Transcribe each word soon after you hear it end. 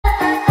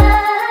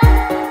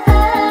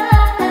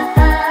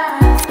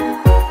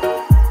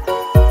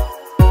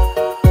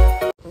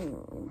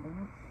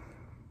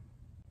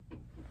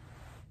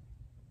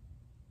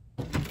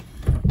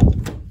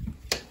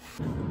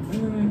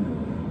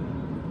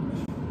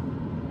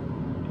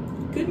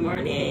Good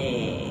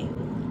morning.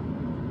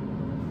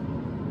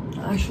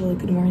 Actually,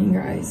 good morning,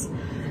 guys.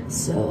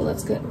 So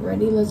let's get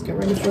ready. Let's get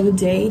ready for the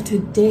day.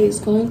 Today is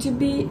going to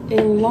be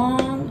a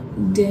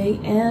long day,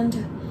 and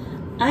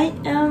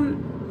I'm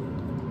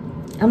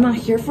not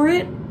here for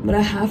it, but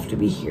I have to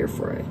be here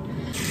for it.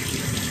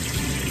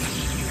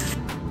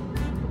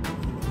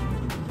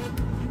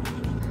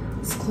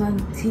 This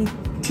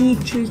tea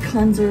tree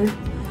cleanser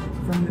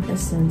from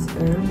Essence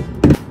Herb.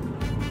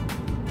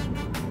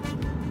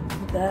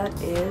 That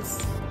is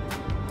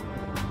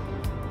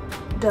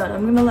done.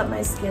 I'm gonna let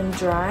my skin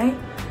dry,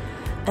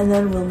 and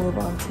then we'll move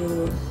on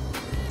to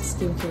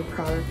skincare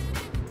product.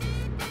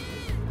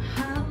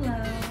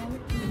 Hello.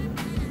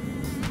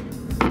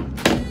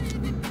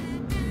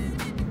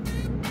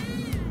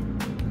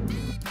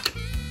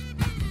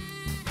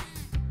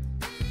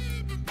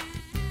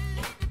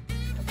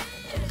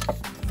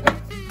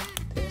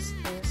 This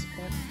is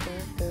what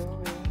we're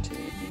going to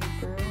be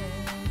brewing.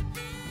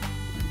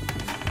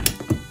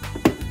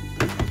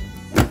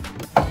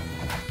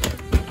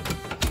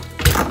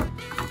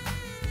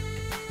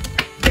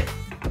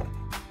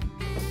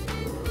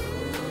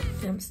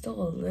 I'm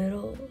still a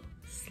little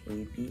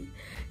sleepy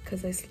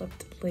because I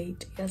slept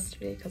late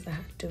yesterday because I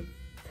had to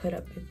put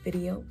up a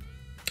video.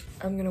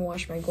 I'm gonna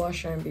wash my gua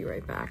sha and be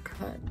right back.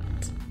 Cut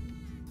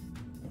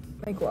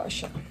my gua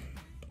sha.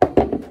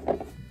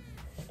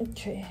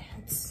 Okay,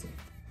 it's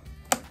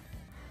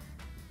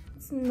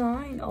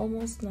 9,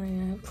 almost 9.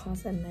 I have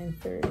class at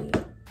 9:30.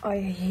 I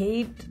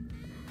hate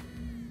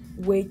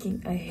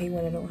when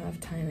I don't have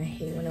time. I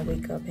hate when I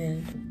wake up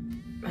and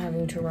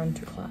having to run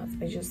to class.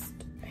 I just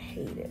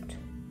hate it.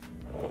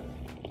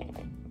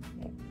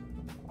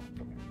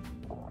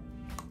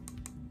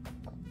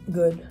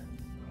 Good.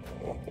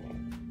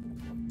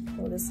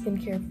 Well, the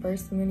skincare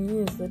first, I'm gonna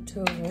use the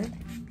toner.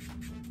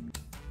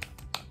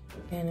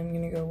 And I'm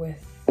gonna go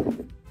with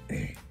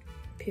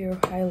pure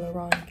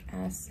hyaluronic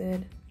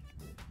acid.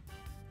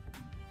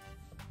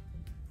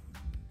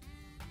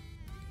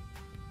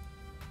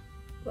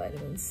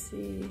 Vitamin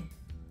C.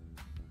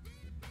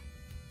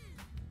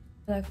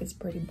 Life is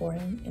pretty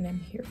boring and I'm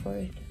here for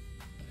it.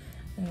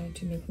 I need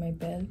to make my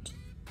bed,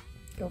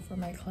 go for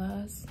my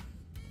class.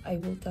 I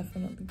will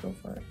definitely go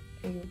for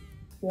a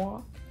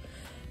walk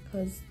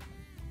because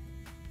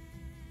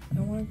I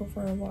want to go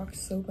for a walk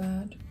so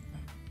bad.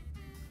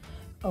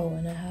 Oh,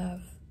 and I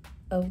have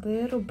a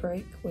little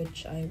break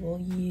which I will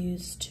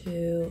use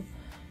to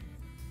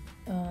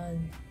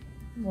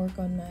work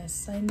on my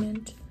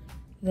assignment.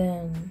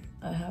 Then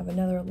I have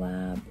another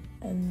lab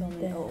and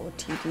then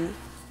OOTD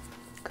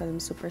because I'm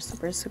super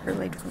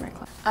late for my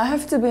class. I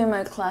have to be in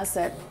my class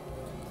at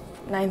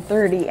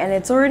 9:30 and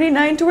it's already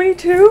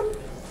 9:22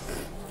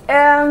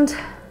 and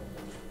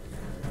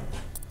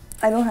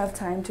I don't have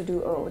time to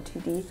do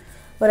OOTD,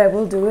 but I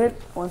will do it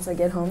once I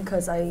get home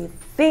because I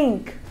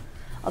think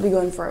I'll be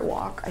going for a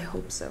walk. I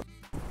hope so.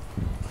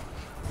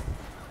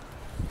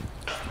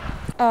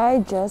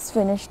 I just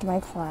finished my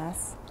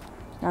class.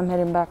 I'm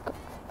heading back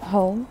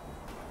home.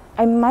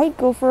 I might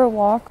go for a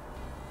walk.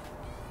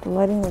 The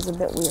lighting is a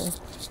bit weird.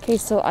 Okay,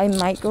 so I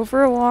might go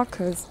for a walk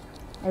because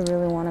I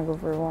really want to go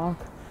for a walk.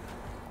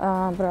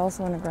 But I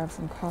also want to grab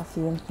some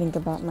coffee and think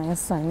about my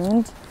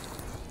assignment,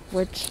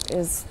 which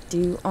is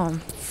due on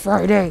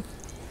Friday.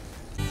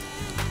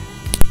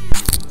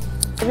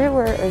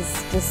 Everywhere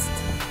is just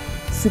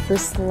super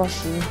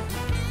slushy.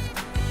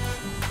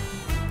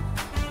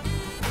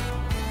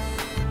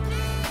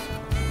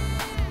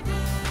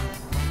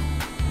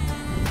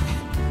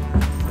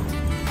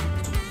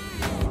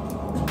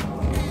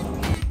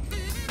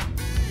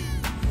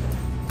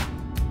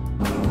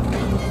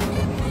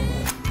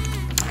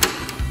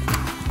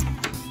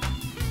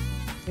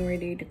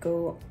 Ready to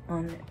go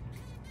on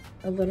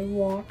a little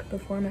walk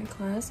before my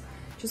class.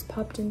 Just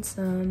popped in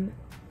some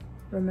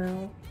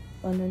Rimmel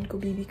London Go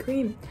BB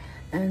cream,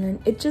 and then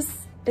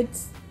it's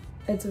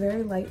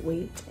very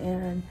lightweight,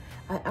 and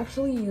I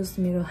actually used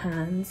middle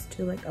hands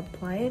to like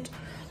apply it,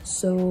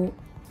 so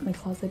my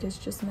closet is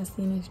just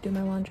messy. I need to do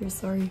my laundry.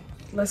 Sorry,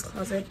 less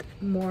closet,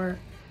 more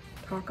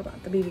talk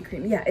about the BB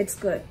cream. Yeah, it's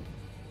good.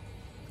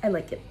 I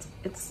like it.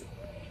 It's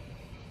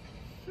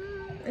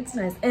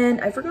nice.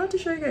 And I forgot to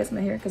show you guys my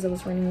hair because I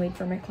was running late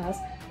for my class.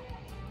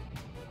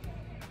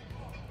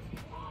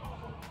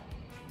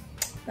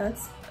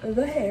 That's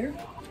the hair.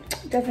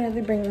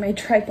 Definitely bring my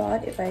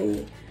tripod if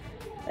I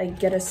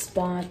get a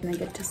spot and I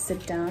get to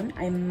sit down.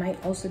 I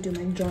might also do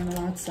my journal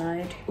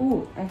outside.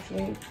 Ooh,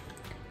 actually,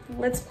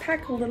 let's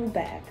pack a little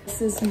bag.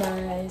 This is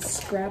my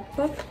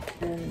scrapbook,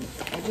 and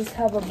I just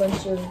have a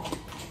bunch of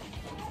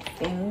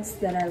things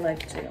that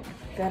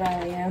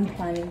I am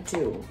planning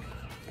to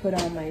put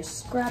on my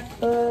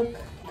scrapbook,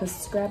 because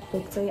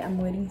scrapbook day I'm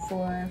waiting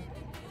for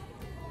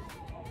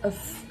a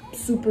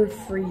super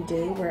free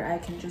day where I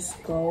can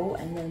just go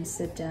and then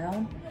sit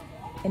down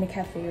in a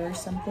cafe or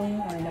something,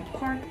 or in a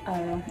park, I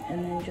don't know,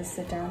 and then just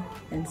sit down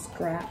and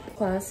scrap.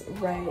 Class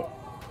right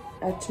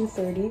at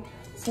 2:30,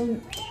 so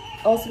I'm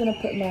also gonna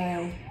put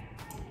my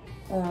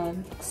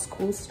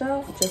school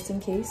stuff just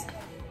in case.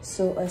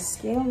 So a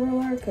scale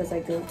ruler, because I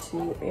go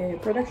to a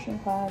production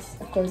class.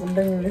 Of course, I'm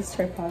bringing this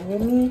tripod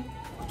with me.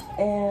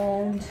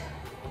 And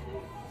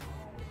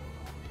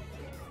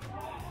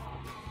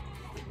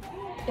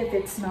if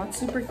it's not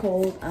super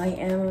cold, I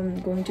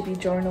am going to be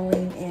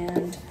journaling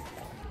and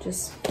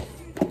just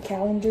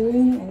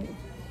calendaring,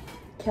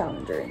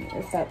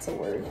 if that's a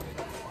word.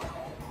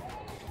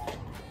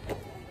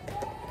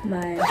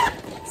 My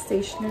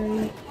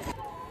stationery,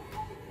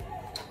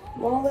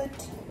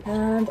 wallet,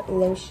 and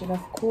lotion,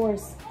 of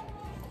course.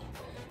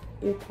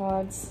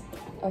 Earpods,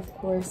 of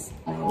course,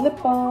 my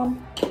lip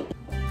balm.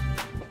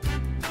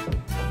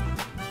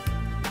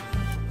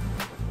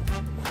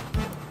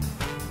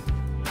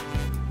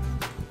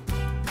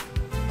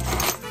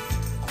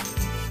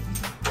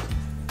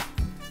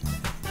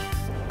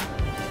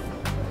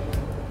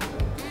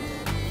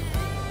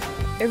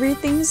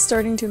 Everything's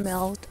starting to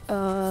melt.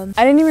 I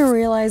didn't even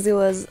realize it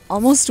was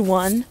almost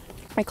 1.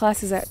 My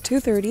class is at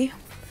 2:30.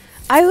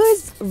 I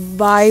was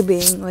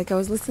vibing, like I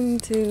was listening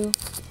to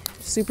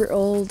super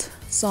old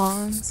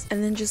songs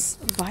and then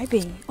just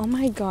vibing. Oh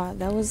my god,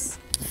 that was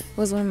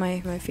one of my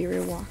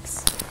favorite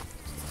walks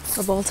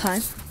of all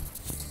time.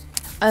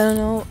 I don't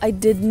know, I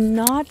did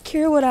not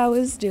care what I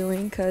was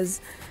doing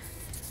because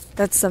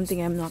that's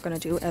something I'm not gonna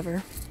do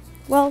ever.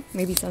 Well,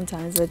 maybe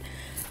sometimes, but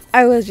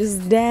I was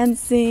just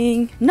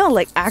dancing. Not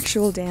like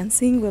actual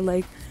dancing, but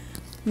like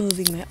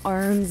moving my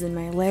arms and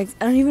my legs.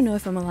 I don't even know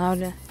if I'm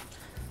allowed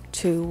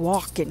to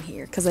walk in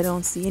here because I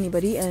don't see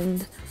anybody,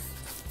 and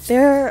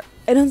I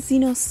don't see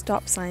no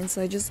stop signs,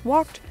 so I just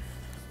walked.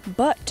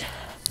 But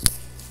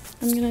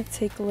I'm gonna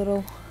take a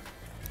little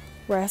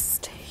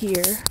rest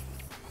here.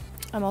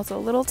 I'm also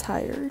a little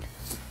tired.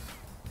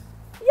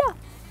 Yeah,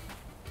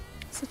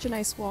 such a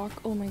nice walk.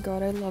 Oh my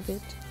god, I love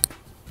it.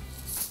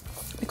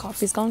 My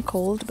coffee's gone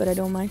cold, but I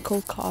don't mind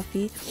cold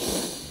coffee.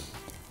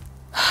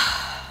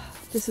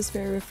 This is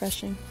very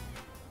refreshing.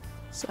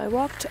 So I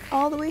walked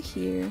all the way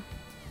here.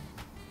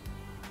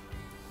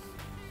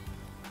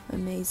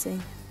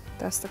 Amazing.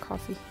 That's the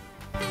coffee.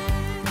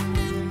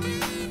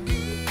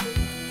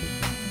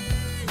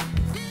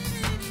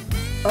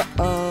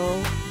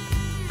 Uh-oh.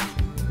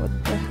 What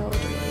the hell do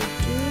I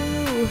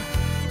do?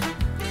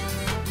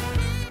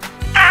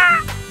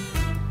 Ah!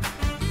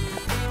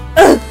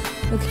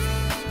 Okay.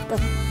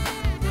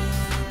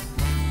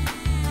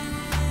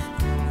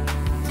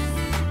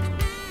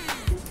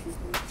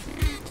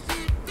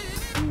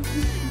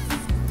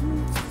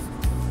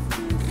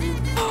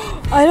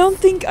 I don't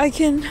think I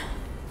can,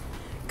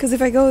 because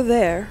if I go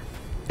there,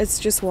 it's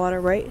just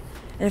water, right?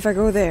 And if I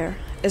go there,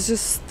 it's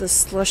just the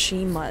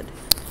slushy mud.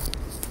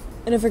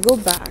 And if I go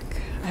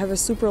back, I have a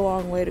super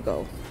long way to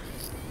go.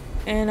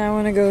 And I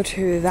want to go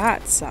to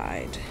that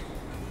side,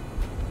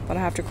 but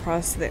I have to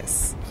cross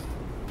this.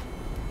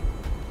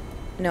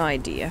 No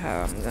idea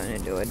how I'm going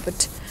to do it,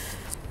 but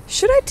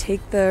should I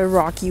take the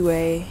rocky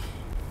way?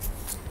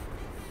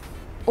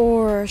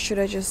 Or should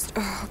I just...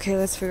 Oh, okay,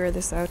 let's figure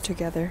this out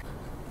together.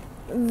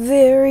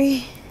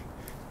 Very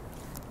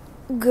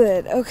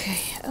good. Okay.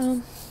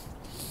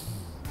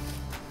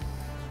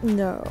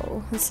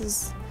 No, this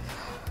is...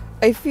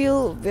 I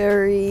feel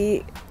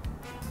very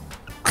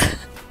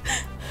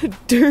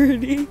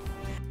dirty.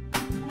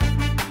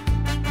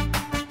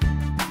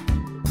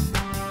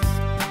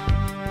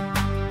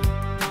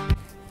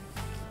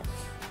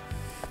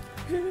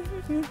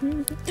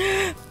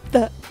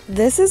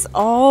 This is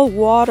all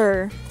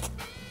water.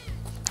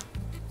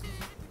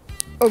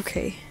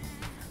 Okay.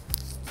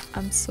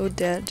 I'm so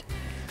dead.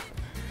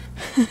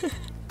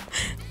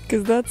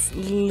 Because that's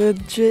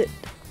legit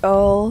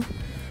all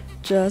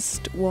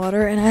just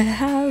water and I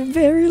have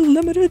very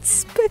limited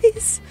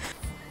space.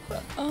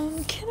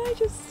 Can I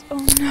just...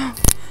 Oh no.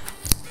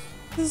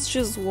 This is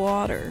just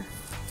water.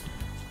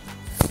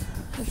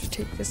 I have to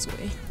take this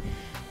way.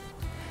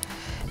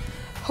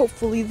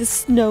 Hopefully the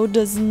snow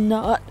does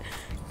not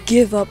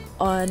give up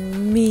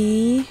on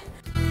me.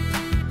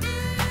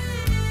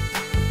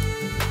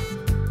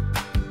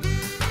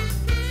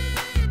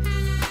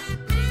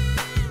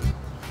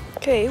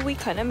 Okay, we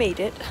kind of made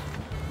it.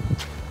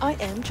 I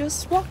am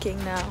just walking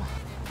now.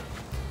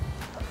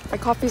 My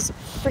coffee's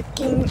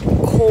freaking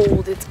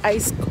cold. It's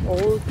ice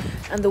cold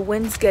and the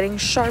wind's getting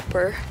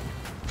sharper.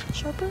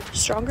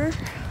 Stronger?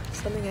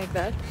 Something like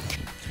that.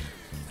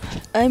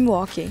 I'm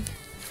walking.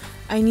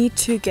 I need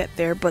to get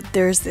there, but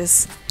there's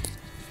this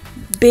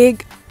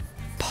big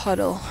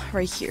puddle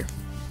right here.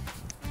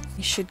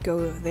 You should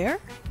go there,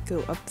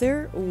 go up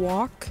there,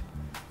 walk,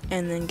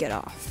 and then get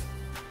off.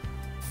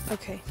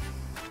 Okay.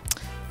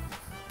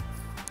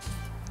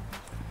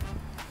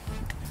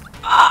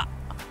 Ah!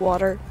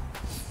 Water.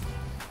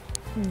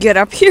 Get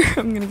up here.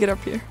 I'm gonna get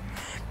up here.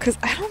 Because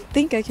I don't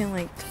think I can,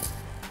 like,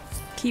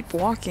 keep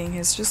walking.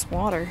 It's just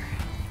water.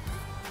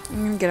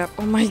 I'm gonna get up.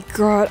 Oh my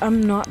god,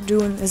 I'm not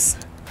doing this.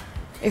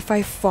 If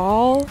I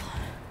fall,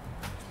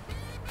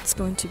 it's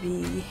going to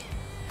be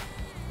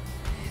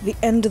the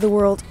end of the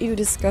world. Ew,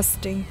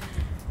 disgusting.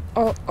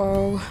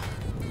 Uh-oh.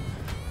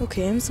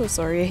 Okay, I'm so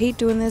sorry. I hate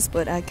doing this,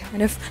 but I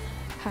kind of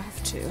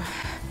have to.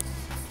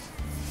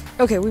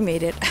 Okay, we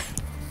made it.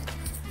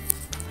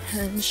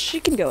 and she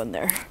can go in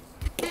there.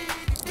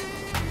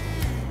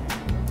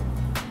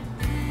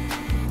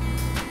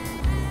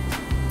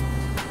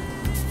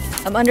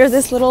 I'm under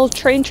this little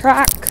train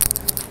track.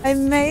 I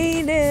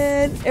made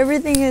it.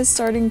 Everything is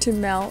starting to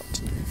melt.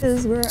 This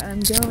is where I'm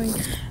going.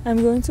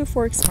 I'm going to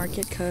Forks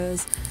Market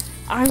because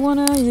I want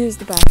to use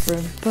the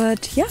bathroom.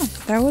 But yeah,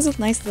 that was a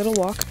nice little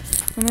walk.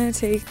 I'm going to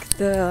take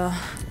the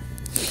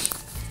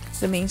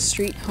main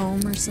street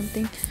home or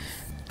something.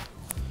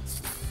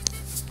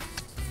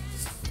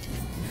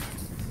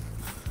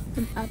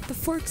 I'm at the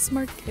Forks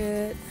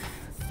Market.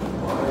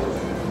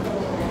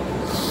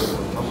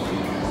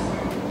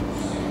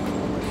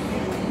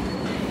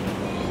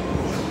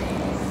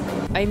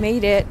 I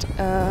made it.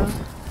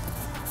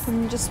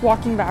 I'm just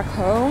walking back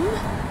home.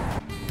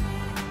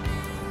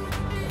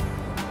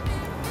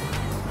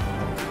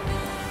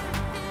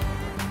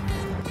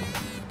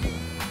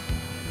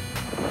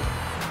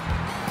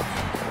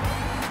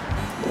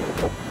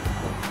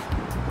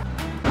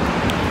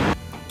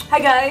 Hi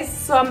guys,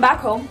 so I'm back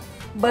home,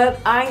 but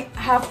I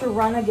have to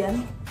run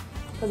again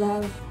because I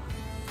have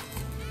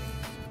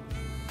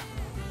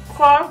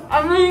class.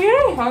 I'm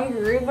really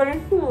hungry, but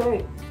it's too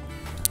late.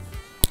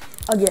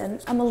 Again,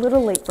 I'm a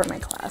little late for my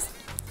class.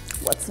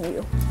 What's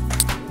new?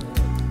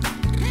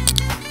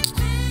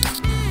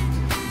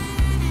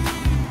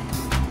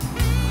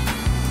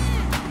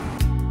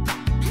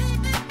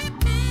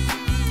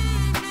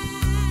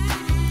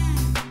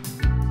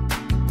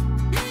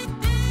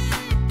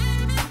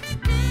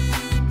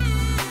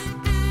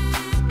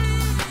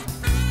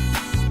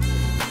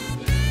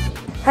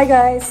 Hi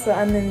guys, so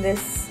I'm in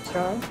this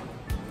restaurant.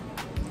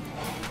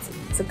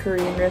 It's a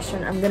Korean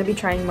restaurant. I'm gonna be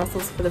trying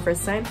mussels for the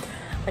first time.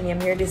 And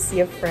I'm here to see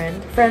a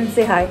friend. Friend,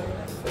 say hi.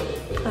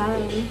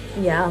 Hi.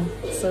 Yeah,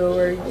 so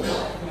we're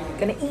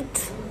gonna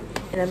eat.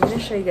 And I'm gonna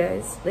show you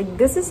guys. Like,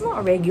 this is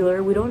not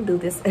regular. We don't do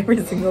this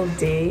every single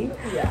day.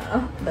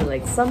 Yeah. But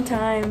like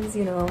sometimes,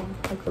 you know,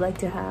 like we like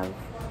to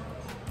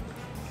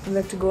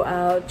go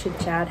out, chit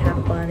chat,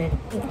 have fun, and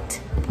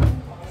eat.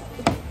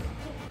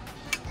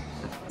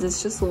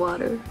 It's just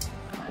water.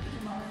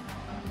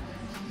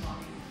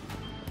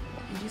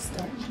 Did you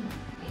start?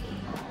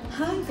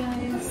 Hi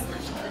guys.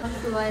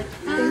 What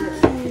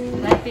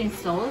I've been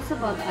sauce,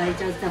 but I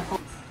just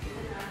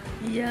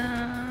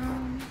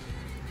Yeah.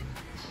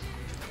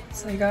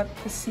 So I got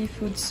the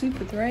seafood soup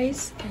with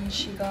rice, and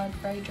she got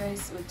fried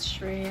rice with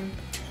shrimp,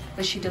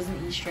 but she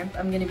doesn't eat shrimp.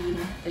 I'm gonna be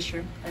eating the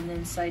shrimp and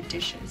then side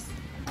dishes.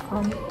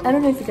 I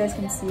don't know if you guys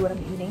can see what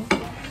I'm eating,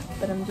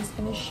 but I'm just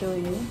gonna show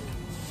you.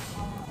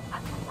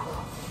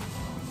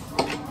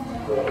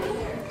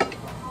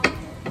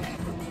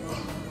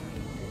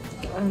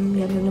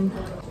 Yum.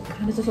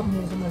 This is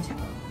something so much.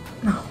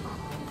 No,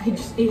 I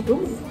just ate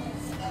those.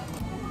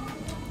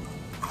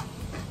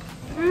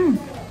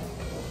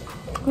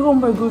 Oh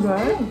my god,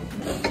 right?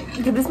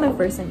 Okay, this is my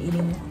first time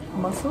eating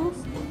mussels.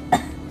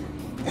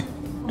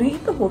 Do you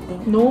eat the whole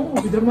thing? No,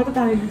 we don't want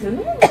to eat.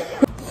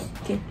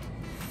 Okay.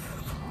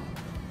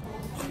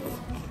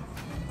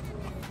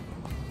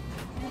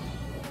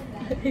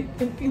 I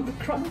can feel the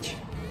crunch.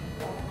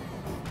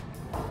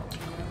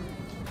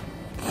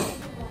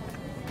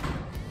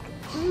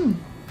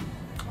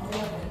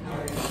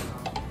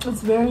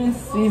 It's very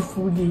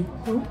seafoody,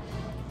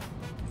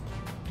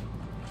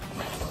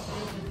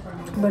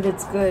 but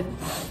it's good.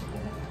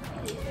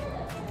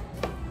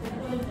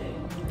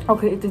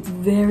 Okay, it's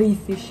very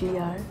fishy,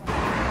 yeah.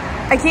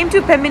 I came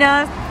to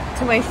Pemina,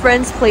 to my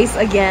friend's place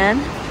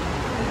again.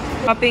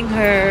 Shopping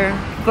her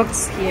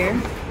books here.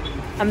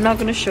 I'm not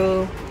gonna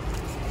show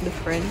the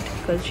friend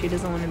because she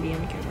doesn't want to be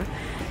on camera.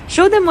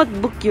 Show them what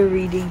book you're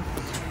reading.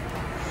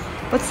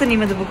 What's the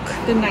name of the book?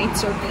 The Night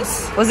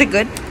Circus. Was it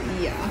good?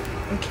 Yeah.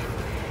 Okay.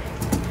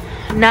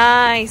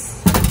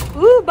 Nice.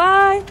 Ooh,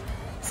 bye.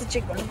 So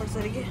check one for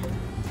again.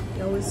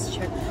 You always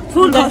check.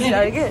 Phone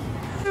again.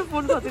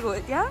 Phone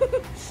yeah?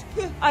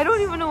 I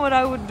don't even know what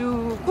I would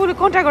do.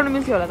 Contact on me,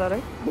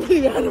 right?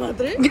 Yeah,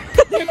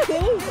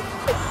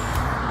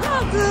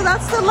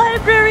 that's the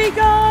library,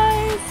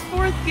 guys.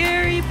 Fourth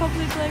Gary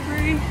Public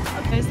Library.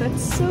 Guys,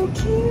 that's so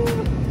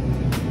cute.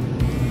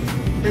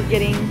 We're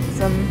getting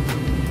some.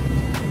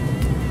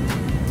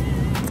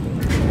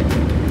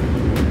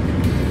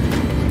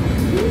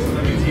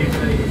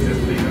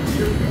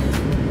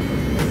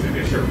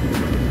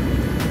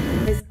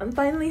 Guys, I'm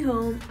finally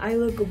home. I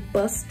look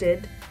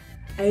busted.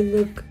 I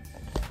look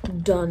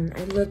done.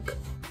 I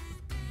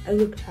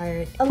look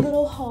tired. A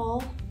little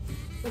haul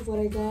of what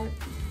I got.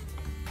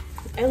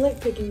 I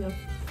like picking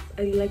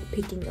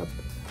up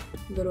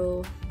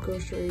little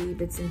grocery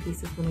bits and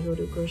pieces when I go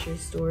to grocery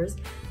stores.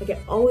 Like, I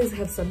always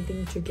have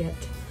something to get.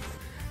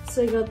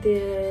 So I got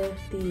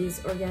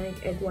these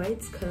organic egg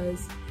whites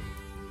because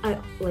I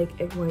like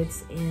egg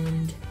whites,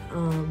 and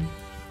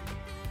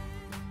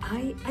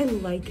I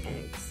like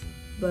eggs,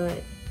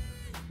 but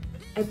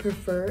I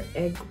prefer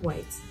egg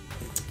whites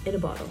in a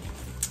bottle.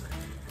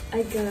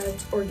 I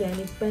got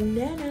organic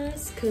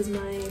bananas because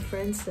my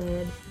friend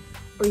said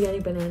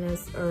organic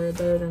bananas are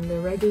better than the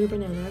regular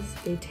bananas.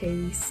 They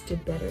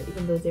tasted better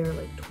even though they're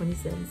like 20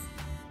 cents.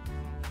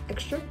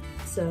 extra.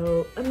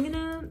 So I'm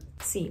gonna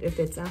see if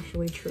it's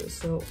actually true.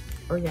 So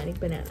organic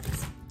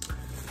bananas.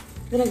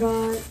 Then I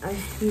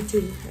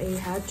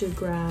had to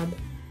grab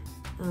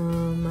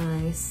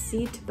my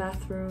seat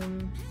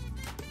bathroom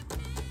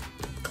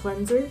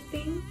cleanser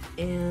thing,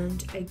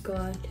 and I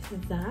got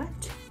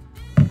that.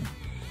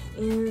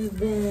 And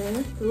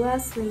then the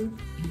last thing,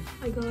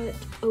 I got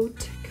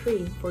oat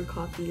cream for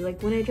coffee.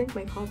 Like when I drink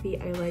my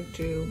coffee, I like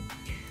to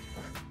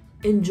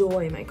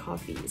enjoy my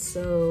coffee.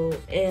 So,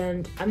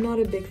 and I'm not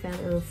a big fan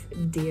of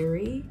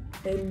dairy.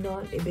 I'm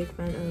not a big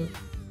fan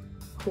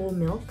of whole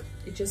milk.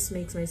 It just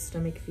makes my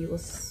stomach feel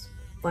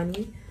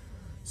funny.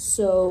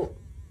 So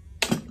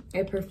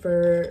I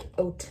prefer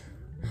oat.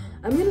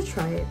 I'm gonna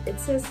try it. It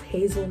says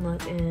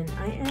hazelnut, and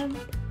I am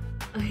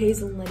a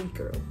hazelnutty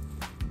girl.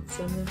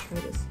 So I'm gonna try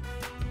this.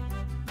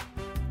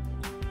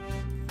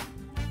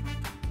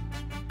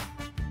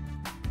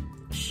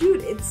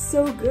 Shoot, it's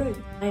so good.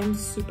 I'm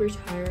super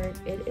tired.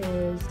 It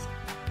is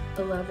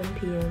 11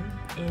 p.m.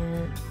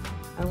 and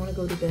I want to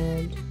go to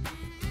bed.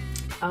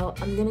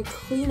 I'm gonna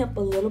clean up a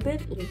little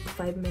bit, like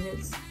 5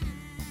 minutes.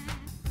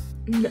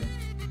 No,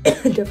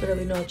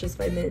 definitely not just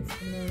 5 minutes.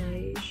 And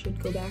then I should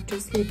go back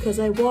to sleep because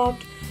I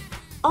walked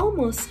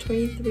almost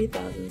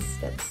 23,000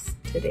 steps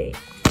today.